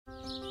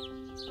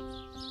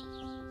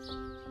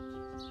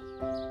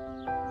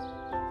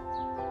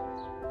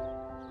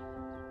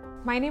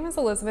My name is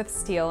Elizabeth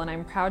Steele, and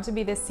I'm proud to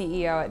be the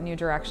CEO at New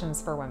Directions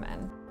for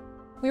Women.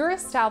 We were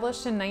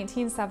established in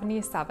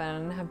 1977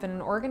 and have been an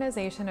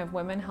organization of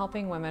women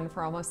helping women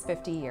for almost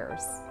 50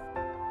 years.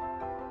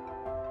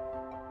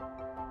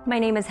 My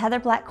name is Heather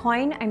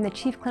Black-Coyne. I'm the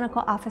Chief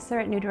Clinical Officer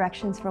at New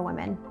Directions for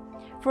Women.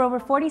 For over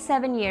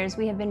 47 years,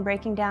 we have been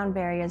breaking down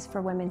barriers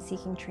for women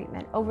seeking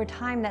treatment. Over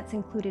time, that's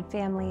included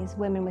families,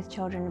 women with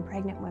children, and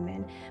pregnant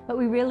women. But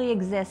we really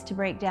exist to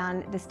break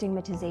down the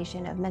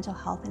stigmatization of mental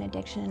health and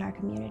addiction in our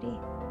community.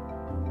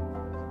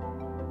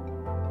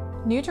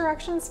 New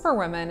Directions for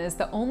Women is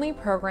the only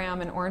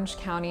program in Orange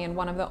County and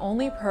one of the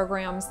only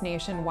programs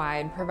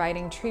nationwide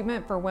providing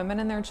treatment for women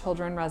and their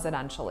children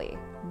residentially.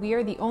 We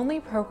are the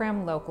only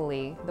program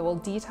locally that will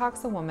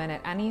detox a woman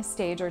at any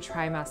stage or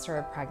trimester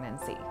of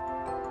pregnancy.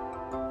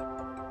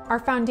 Our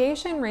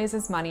foundation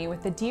raises money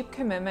with a deep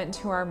commitment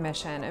to our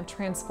mission of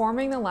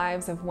transforming the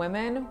lives of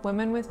women,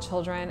 women with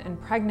children, and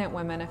pregnant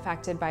women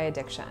affected by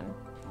addiction.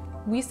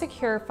 We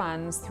secure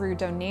funds through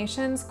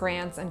donations,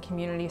 grants, and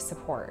community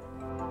support.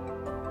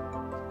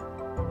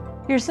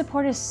 Your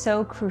support is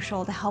so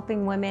crucial to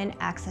helping women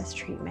access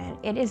treatment.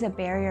 It is a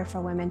barrier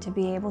for women to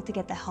be able to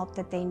get the help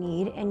that they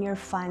need, and your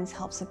funds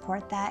help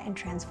support that and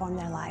transform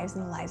their lives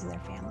and the lives of their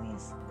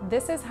families.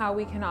 This is how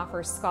we can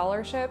offer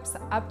scholarships,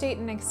 update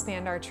and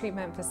expand our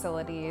treatment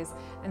facilities,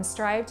 and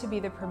strive to be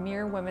the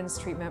premier women's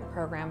treatment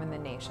program in the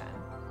nation.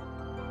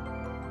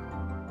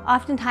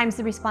 Oftentimes,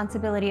 the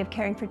responsibility of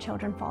caring for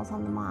children falls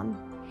on the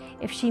mom.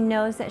 If she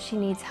knows that she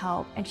needs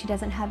help and she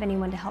doesn't have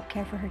anyone to help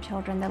care for her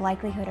children, the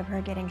likelihood of her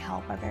getting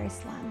help are very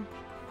slim.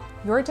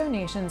 Your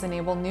donations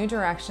enable New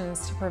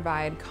Directions to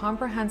provide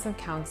comprehensive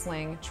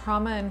counseling,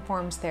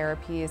 trauma-informed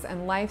therapies,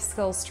 and life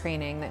skills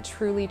training that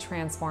truly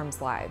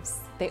transforms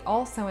lives. They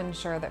also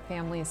ensure that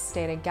families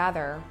stay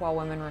together while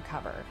women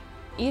recover.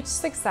 Each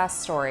success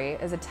story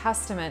is a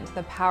testament to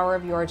the power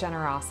of your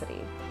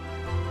generosity.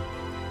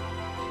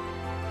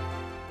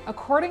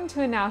 According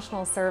to a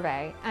national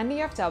survey,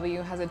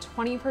 NDFW has a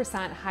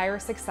 20% higher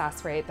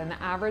success rate than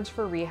the average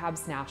for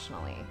rehabs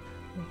nationally.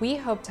 We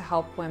hope to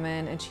help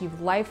women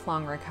achieve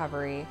lifelong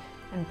recovery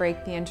and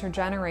break the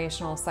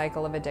intergenerational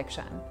cycle of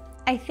addiction.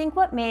 I think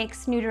what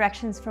makes New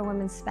Directions for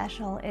Women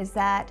special is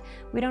that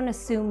we don't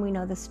assume we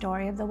know the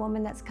story of the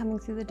woman that's coming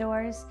through the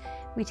doors.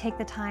 We take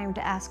the time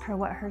to ask her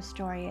what her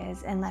story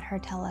is and let her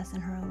tell us in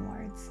her own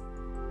words.